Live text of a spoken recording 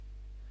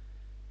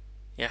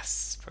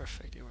Yes,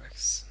 perfect. It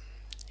works.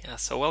 Yeah,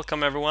 so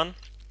welcome everyone.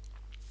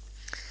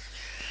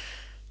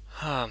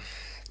 Um,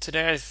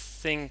 Today I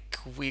think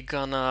we're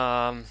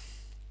gonna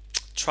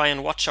try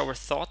and watch our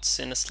thoughts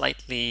in a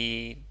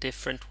slightly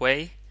different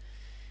way.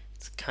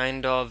 It's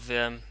kind of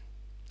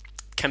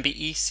can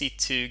be easy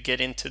to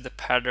get into the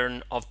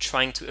pattern of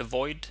trying to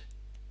avoid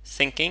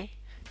thinking,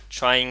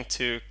 trying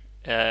to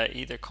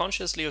either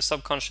consciously or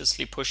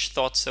subconsciously push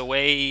thoughts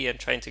away and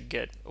trying to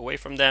get away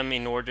from them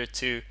in order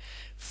to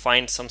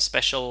find some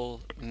special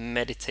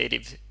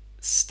meditative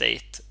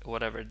state,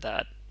 whatever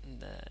that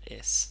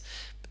is.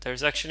 But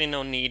there's actually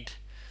no need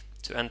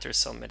to enter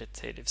some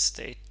meditative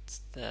state.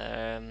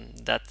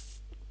 That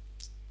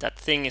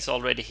thing is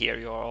already here.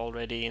 You are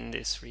already in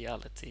this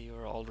reality.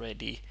 You're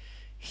already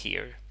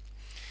here.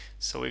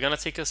 So we're gonna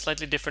take a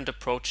slightly different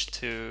approach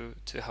to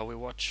how we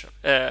watch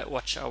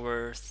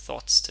our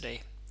thoughts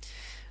today.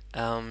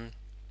 Um,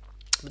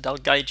 but I'll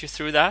guide you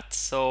through that.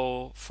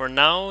 So for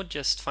now,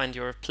 just find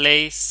your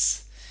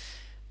place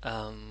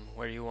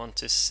where you want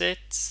to sit,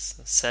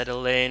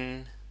 settle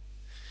in,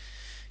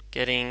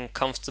 getting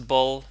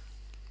comfortable,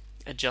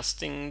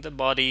 adjusting the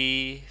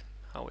body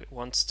how it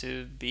wants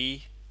to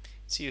be.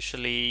 It's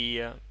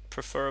usually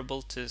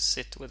preferable to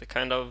sit with a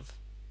kind of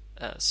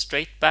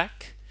straight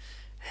back,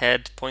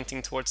 head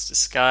pointing towards the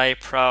sky,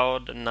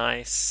 proud, a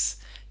nice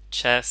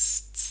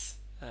chest,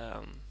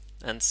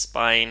 and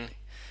spine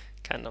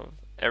kind of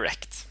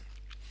erect.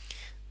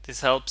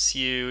 This helps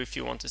you if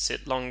you want to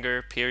sit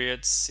longer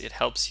periods. It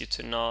helps you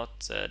to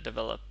not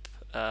develop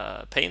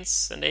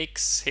pains and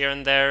aches here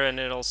and there, and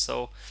it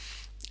also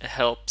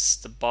helps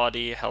the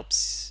body,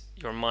 helps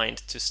your mind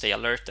to stay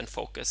alert and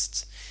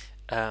focused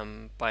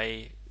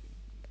by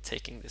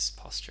taking this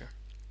posture.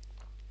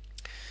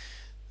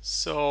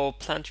 So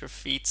plant your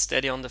feet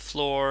steady on the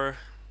floor,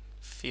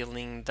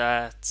 feeling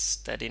that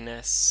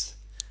steadiness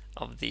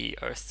of the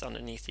earth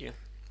underneath you,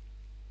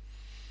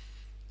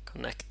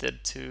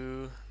 connected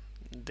to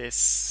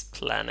this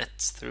planet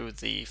through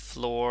the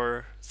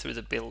floor, through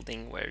the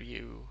building where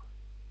you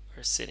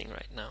are sitting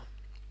right now.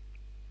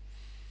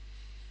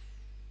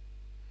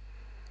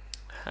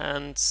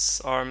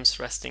 Hands, arms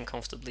resting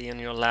comfortably in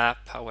your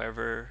lap,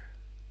 however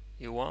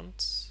you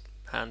want.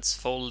 Hands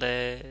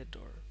folded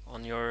or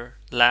on your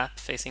lap,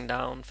 facing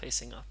down,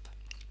 facing up.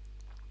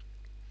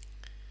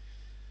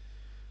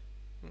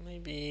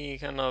 Maybe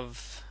kind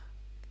of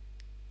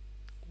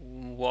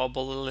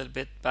wobble a little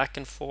bit back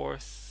and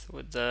forth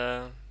with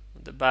the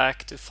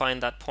back to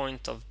find that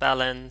point of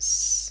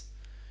balance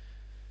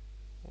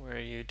where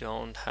you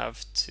don't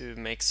have to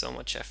make so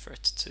much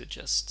effort to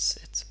just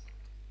sit.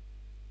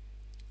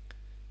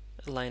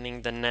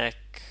 Aligning the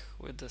neck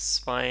with the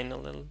spine a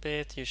little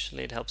bit.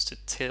 Usually it helps to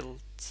tilt,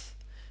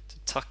 to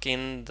tuck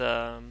in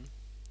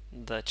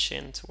the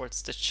chin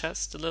towards the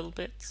chest a little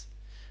bit.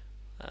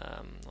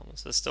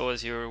 Almost as though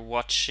as you're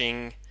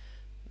watching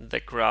the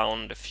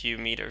ground a few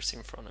meters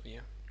in front of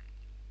you.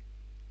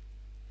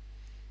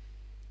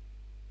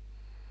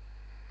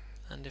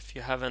 And if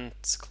you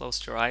haven't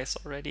closed your eyes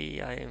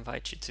already, I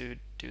invite you to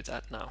do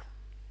that now.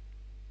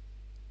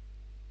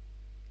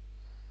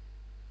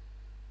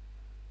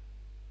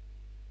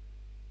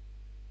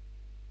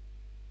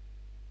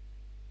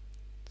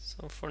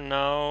 So for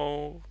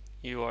now,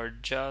 you are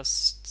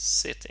just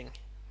sitting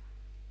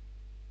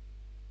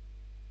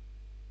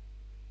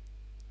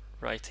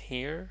right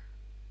here,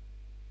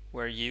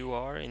 where you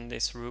are in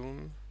this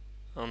room,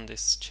 on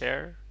this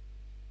chair.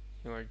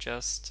 You are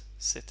just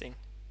sitting.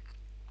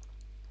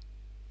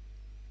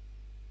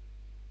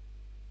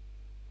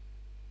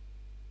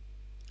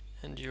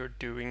 And you're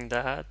doing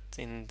that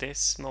in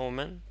this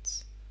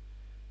moment,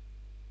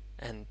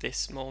 and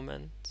this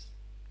moment,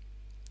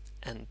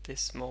 and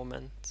this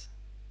moment,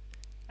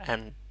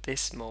 and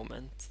this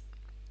moment,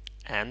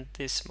 and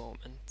this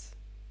moment.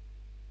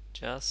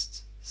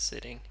 Just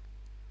sitting.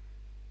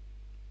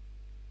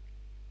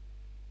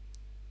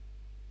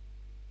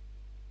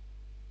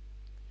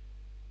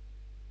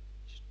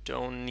 You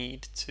don't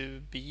need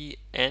to be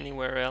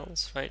anywhere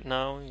else right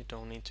now. You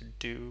don't need to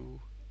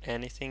do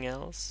anything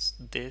else.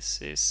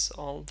 This is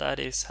all that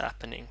is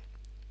happening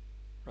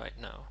right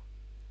now.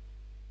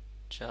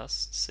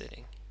 Just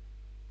sitting.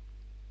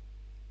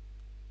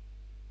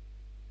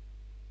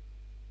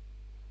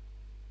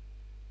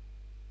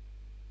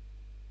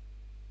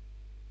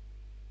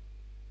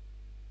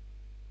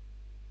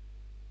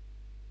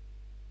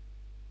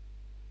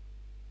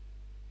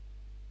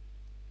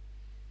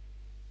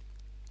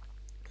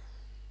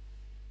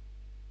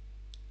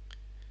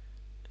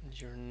 And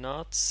you're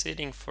not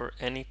sitting for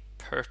any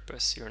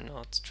purpose. You're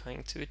not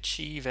trying to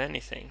achieve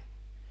anything.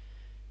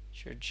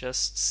 You're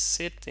just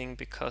sitting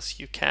because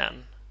you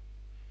can.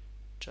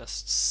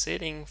 Just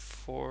sitting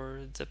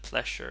for the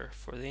pleasure,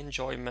 for the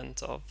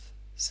enjoyment of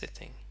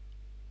sitting.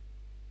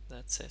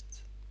 That's it.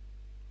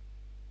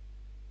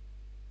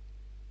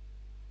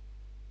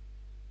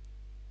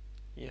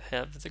 You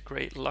have the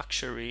great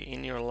luxury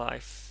in your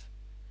life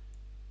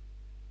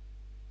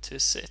to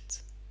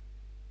sit.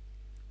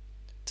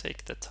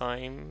 Take the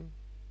time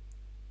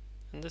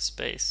and the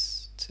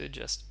space to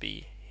just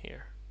be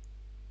here.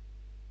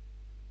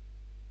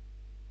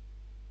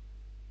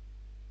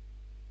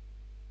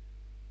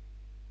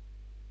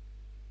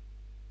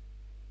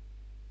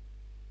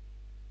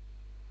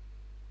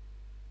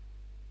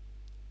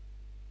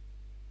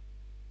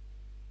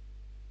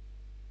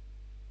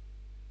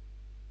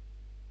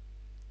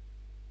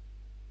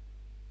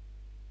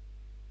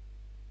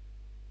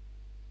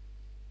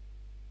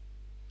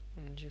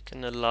 And you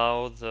can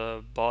allow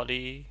the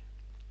body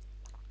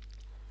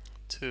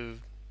to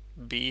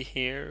be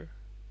here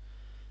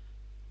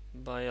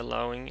by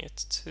allowing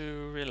it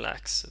to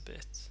relax a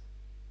bit,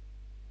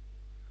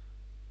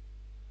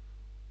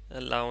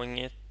 allowing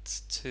it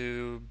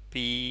to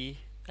be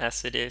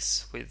as it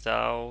is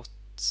without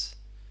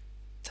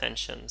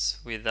tensions,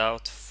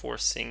 without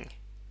forcing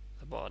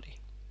the body.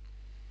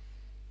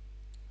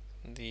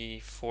 The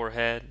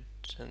forehead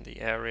and the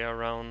area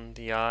around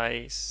the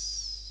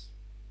eyes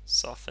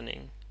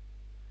softening,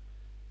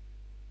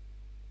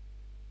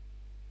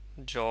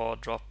 jaw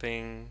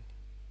dropping,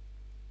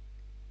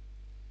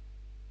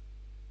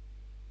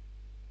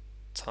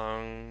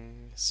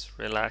 tongues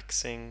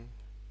relaxing,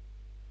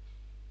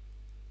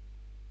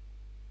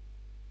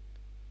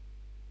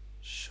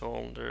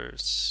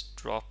 shoulders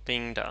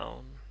dropping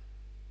down.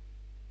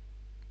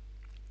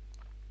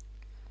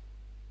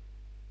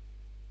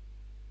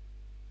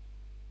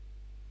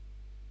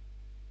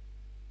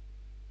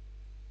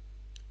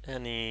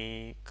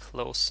 Any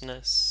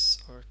closeness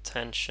or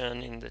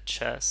tension in the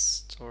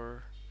chest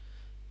or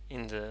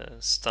in the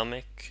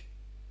stomach,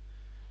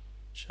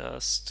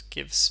 just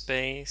give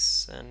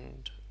space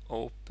and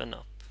open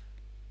up,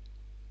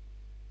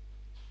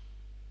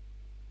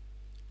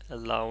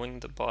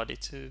 allowing the body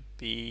to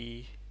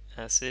be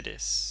as it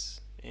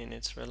is in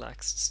its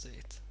relaxed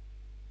state.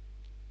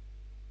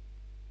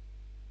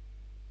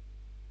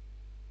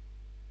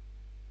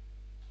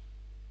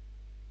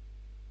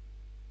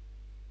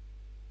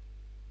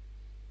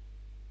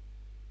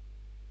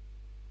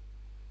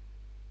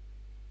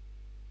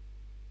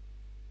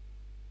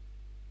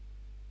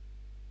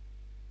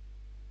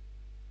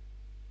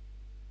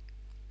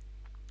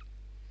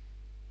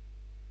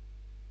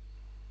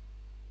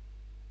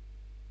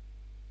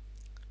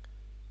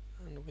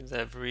 And with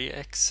every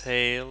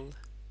exhale,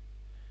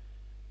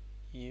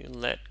 you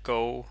let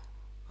go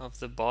of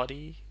the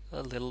body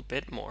a little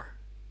bit more.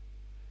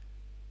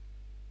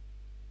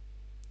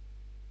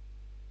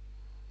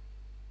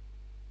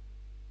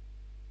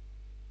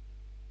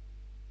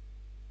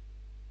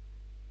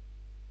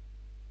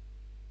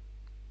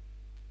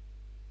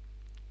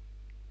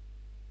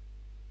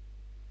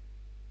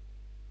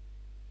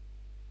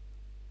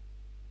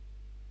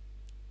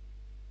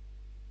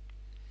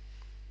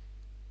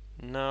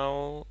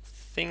 Now,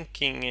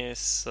 thinking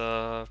is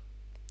a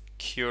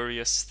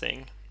curious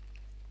thing.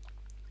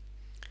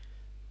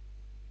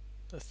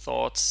 The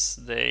thoughts,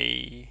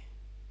 they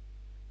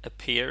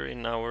appear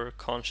in our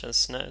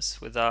consciousness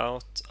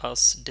without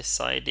us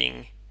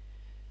deciding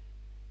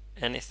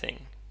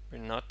anything. We're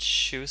not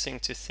choosing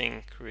to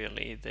think,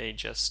 really, they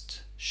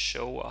just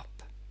show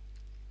up.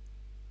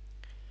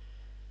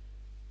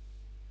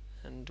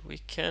 And we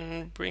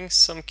can bring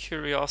some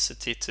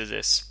curiosity to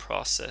this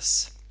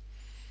process.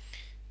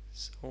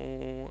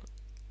 So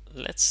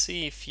let's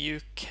see if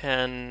you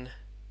can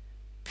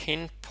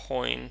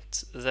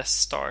pinpoint the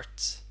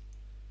start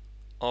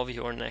of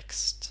your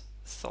next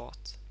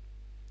thought.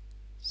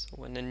 So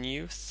when a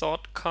new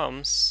thought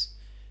comes,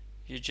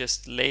 you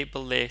just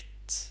label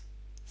it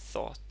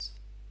thought.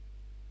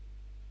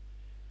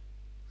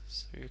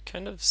 So you're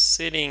kind of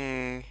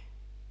sitting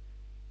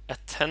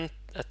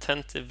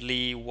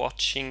attentively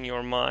watching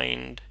your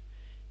mind,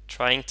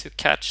 trying to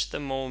catch the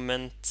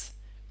moment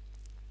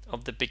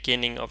of the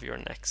beginning of your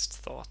next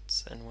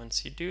thought. And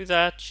once you do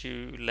that,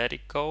 you let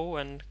it go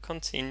and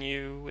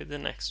continue with the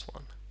next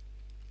one.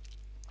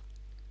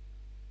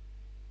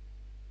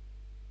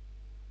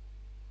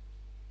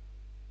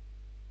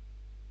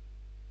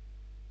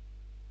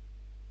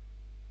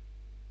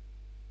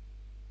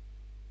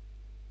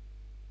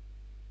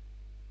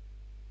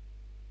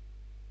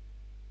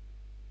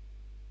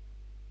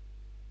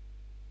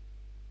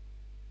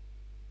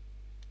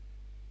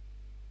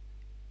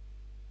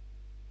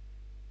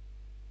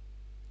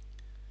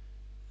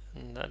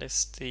 And that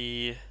is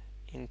the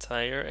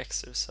entire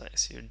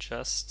exercise. You're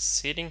just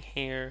sitting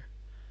here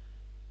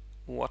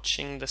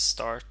watching the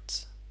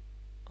start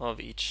of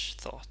each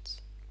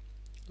thought,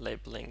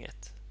 labeling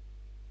it.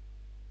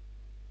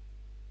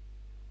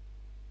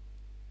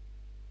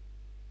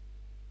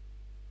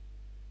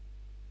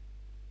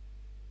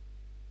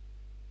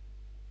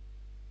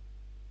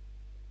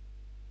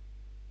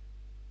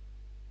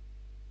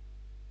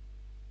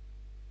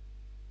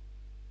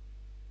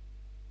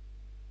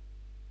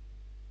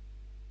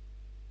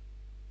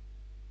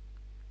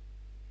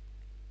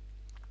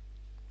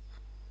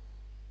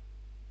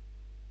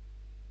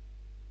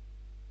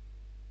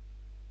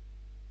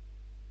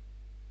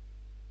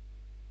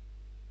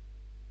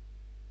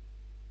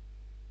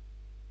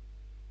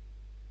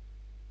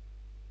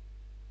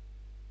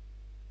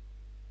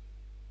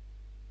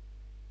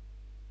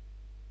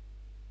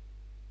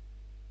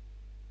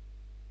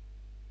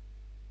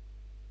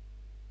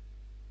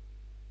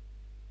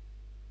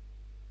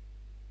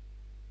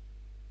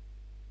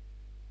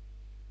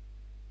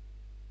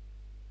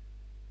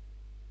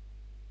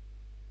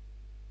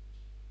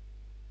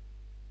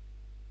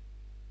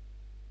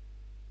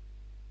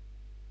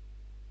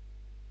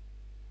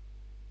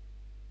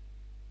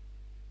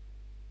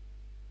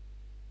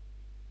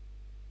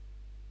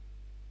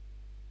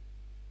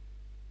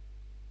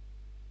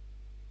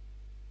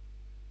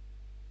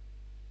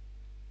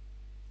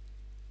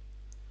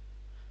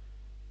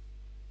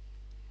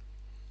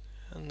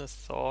 the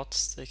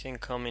thoughts, they can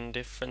come in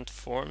different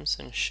forms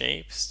and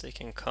shapes. They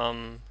can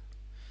come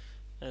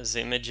as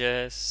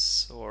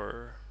images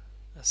or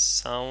as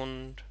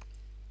sound,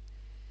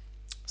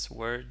 as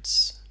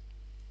words,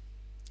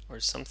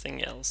 or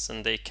something else,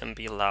 and they can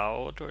be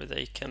loud or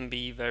they can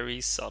be very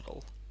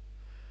subtle.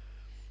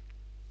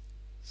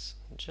 So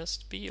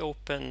just be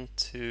open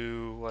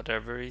to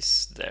whatever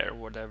is there,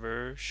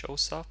 whatever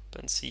shows up,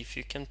 and see if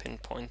you can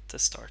pinpoint the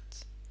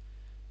start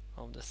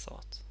of the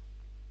thought.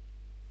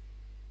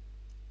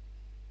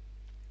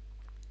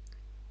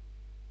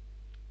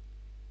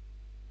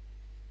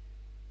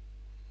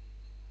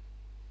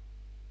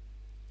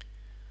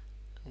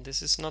 And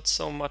this is not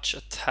so much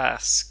a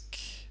task.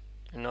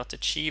 You're not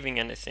achieving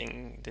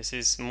anything. This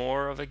is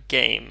more of a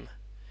game,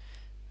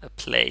 a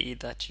play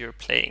that you're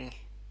playing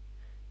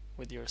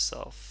with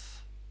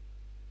yourself,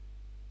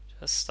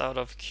 just out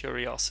of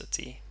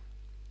curiosity.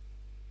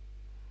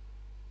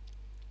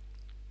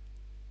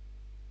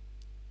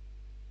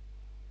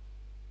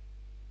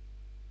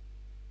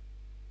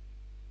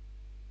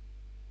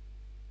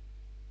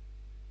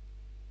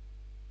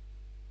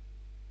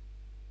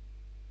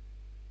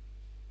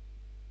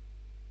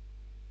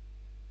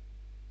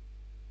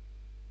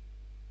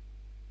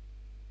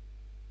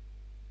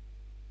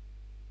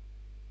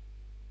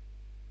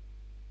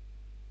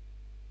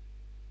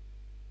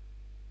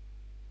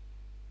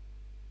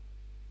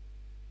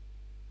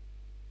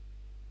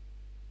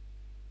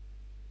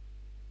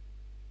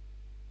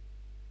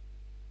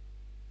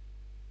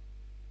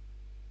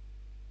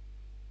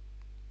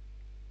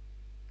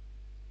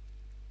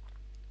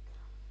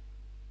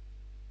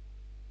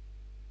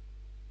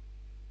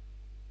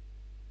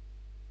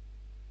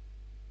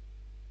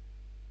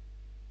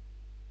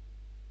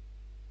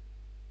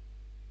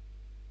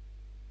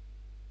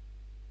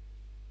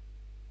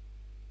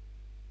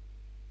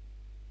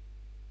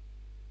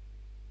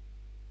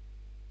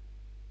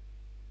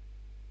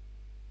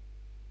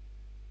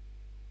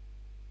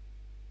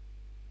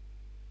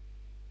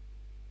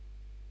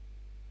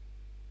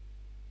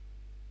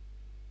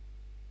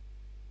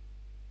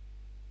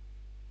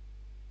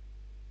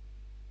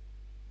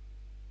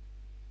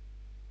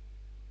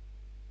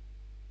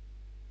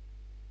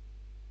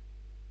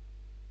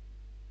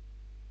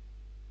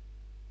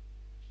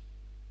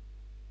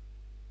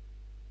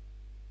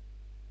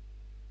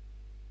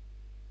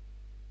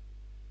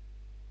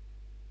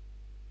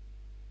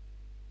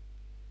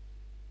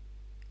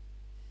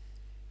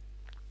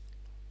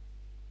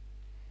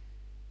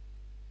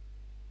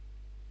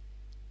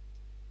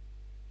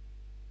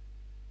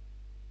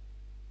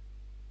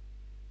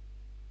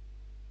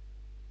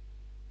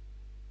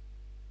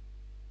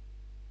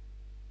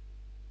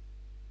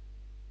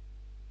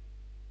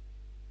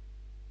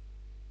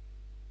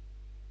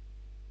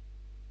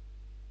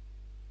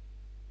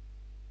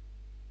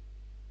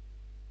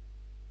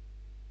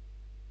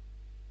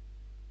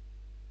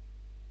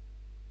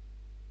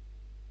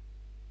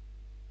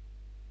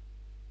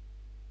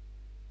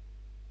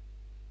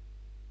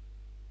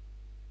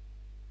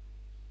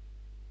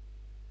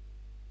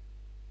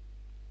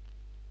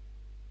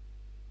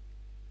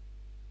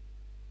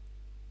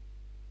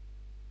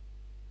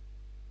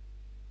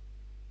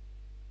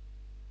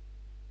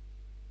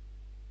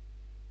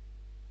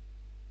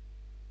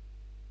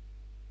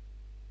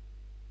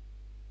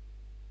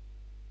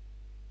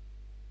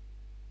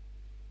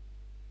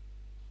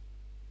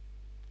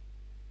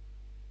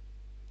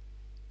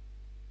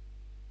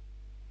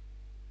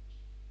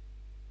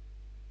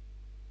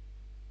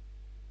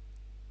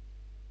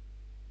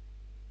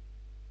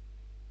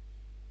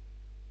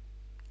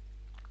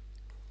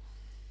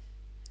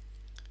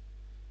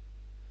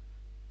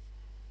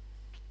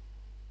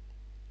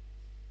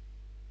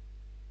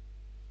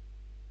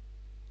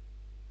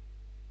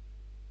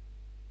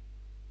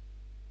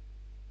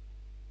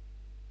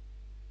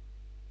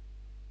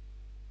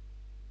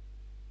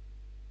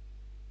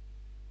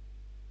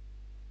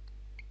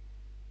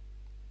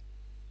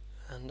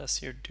 And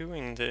as you're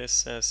doing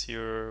this, as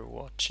you're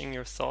watching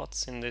your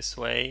thoughts in this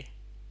way,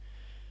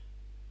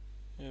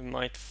 you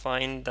might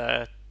find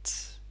that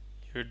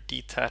you're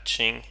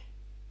detaching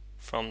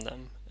from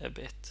them a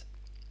bit.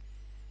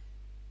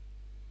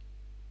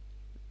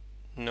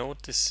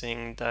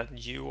 Noticing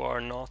that you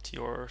are not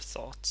your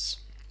thoughts.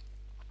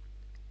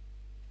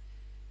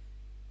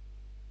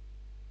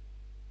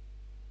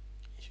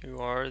 You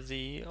are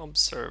the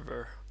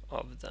observer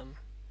of them.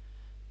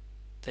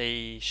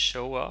 They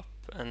show up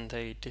and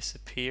they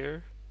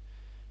disappear,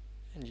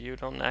 and you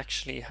don't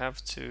actually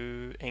have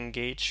to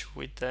engage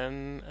with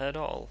them at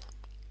all.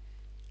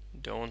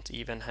 Don't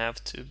even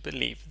have to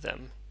believe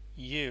them.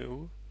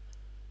 You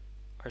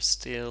are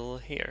still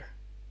here.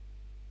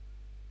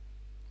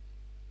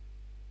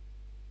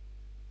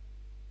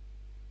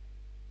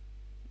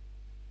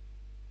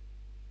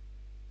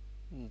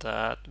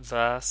 That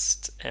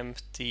vast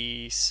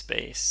empty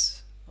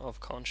space of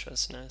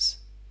consciousness.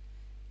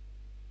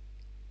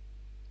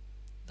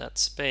 That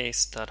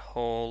space that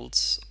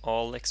holds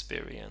all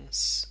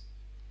experience.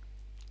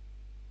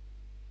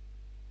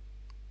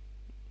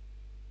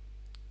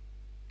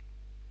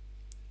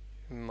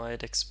 You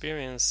might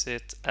experience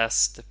it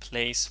as the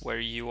place where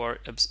you are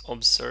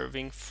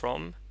observing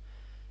from,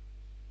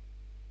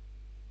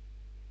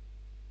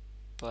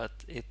 but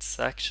it's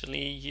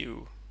actually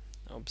you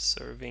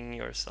observing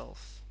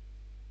yourself.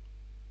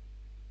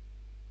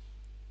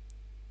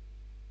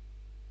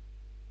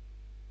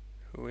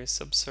 Who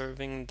is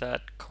observing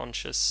that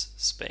conscious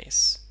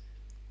space?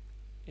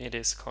 It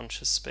is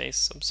conscious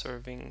space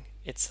observing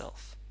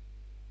itself.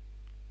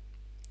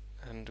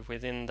 And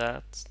within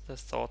that, the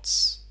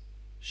thoughts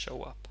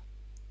show up.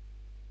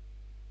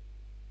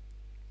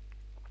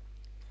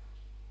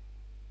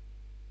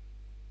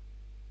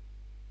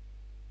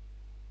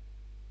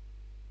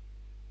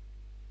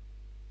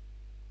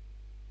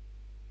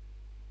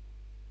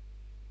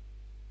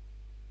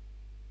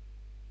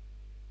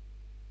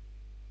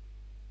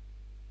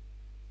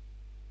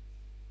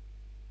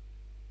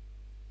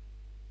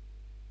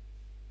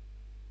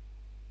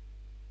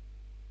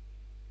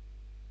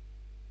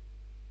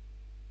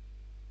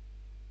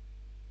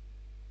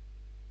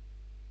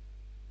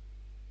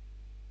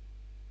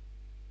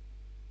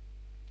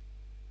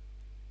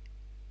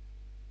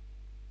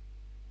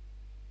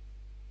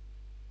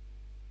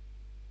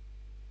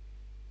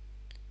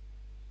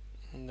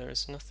 And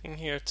there's nothing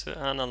here to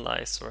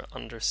analyze or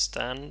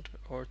understand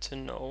or to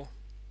know.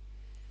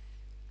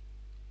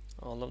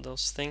 All of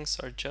those things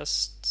are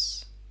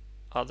just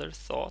other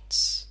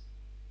thoughts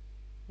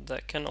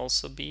that can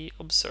also be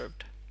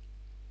observed.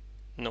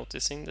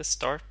 Noticing the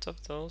start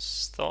of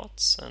those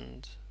thoughts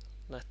and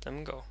let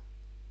them go.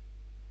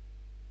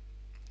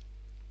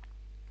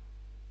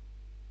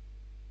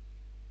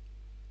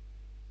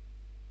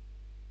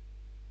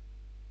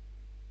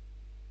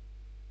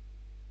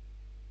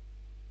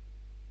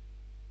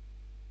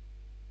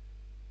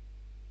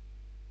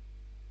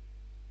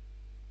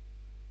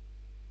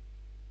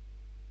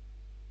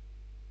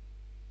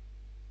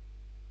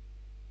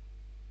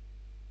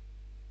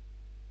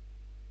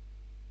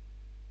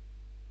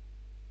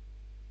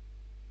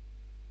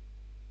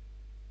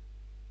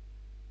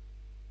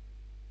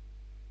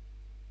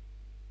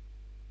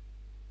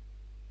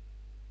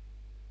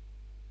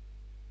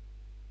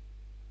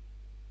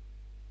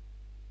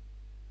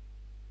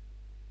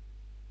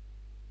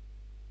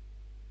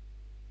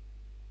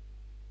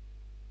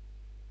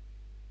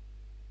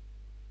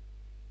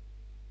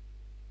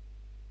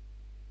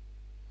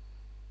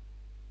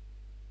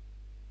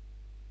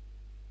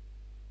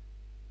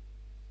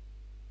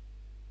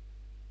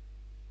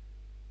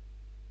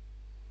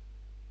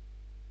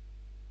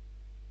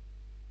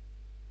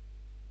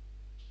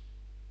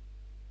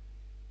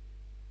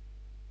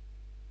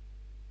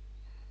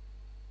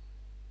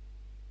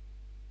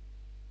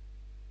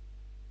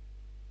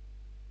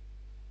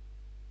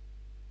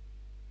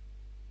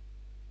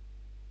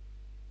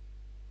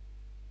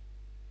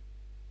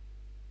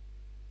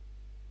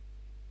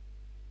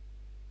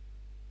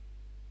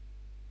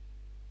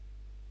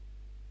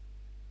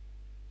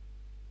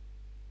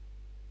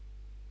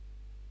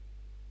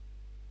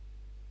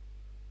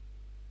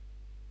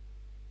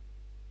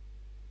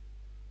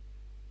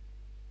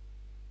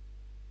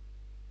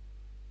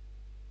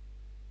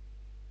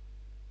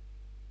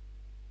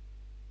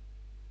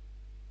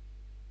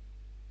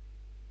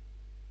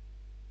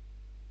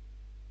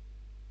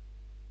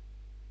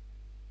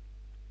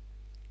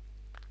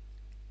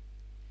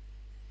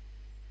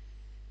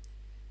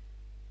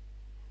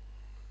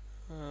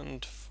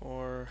 And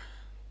for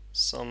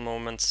some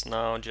moments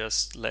now,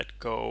 just let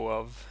go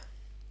of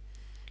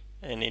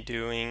any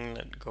doing,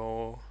 let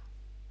go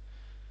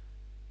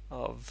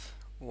of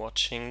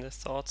watching the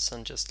thoughts,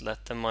 and just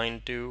let the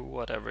mind do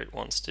whatever it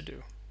wants to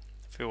do.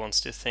 If it wants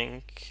to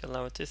think,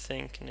 allow it to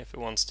think, and if it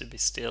wants to be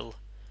still,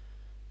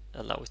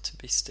 allow it to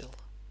be still.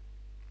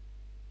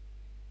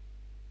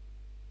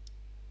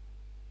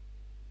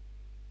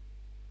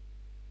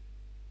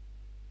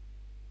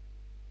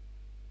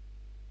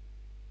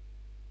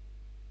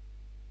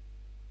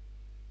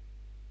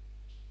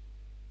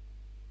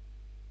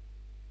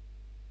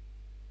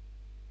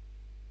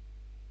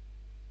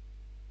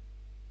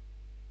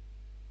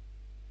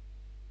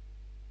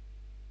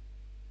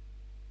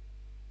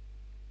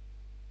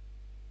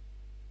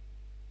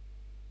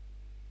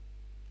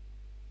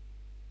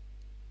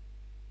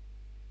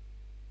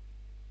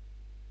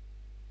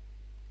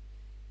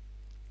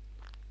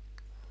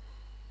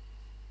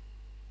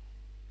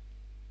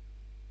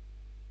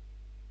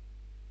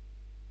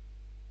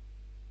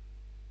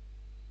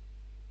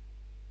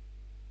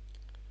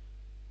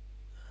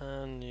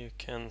 And you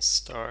can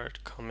start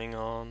coming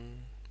on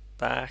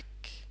back.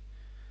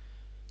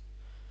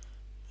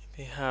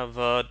 Maybe have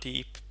a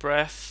deep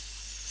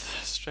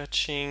breath,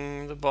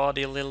 stretching the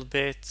body a little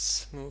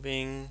bit,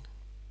 moving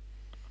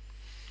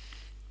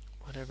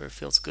whatever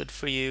feels good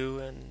for you,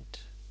 and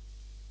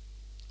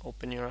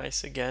open your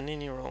eyes again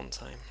in your own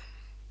time.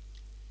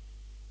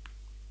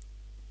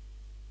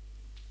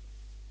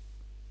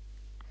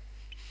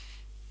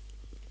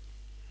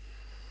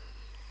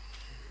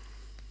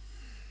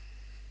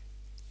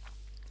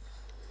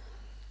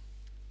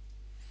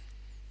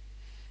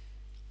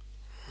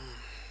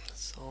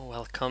 So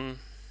welcome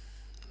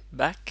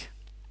back.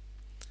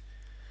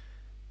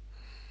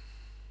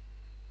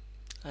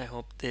 I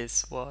hope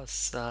this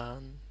was a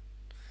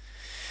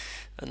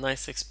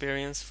nice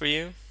experience for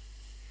you.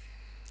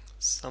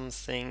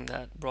 Something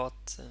that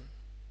brought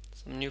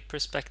some new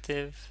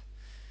perspective,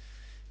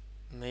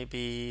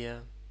 maybe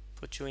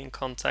put you in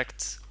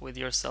contact with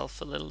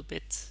yourself a little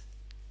bit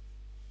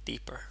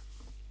deeper,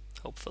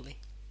 hopefully,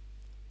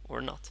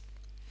 or not.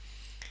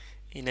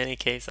 In any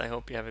case, I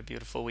hope you have a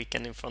beautiful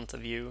weekend in front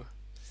of you.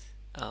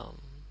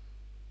 Um,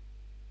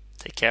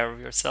 Take care of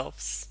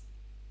yourselves.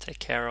 Take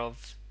care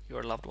of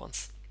your loved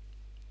ones.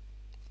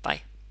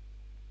 Bye.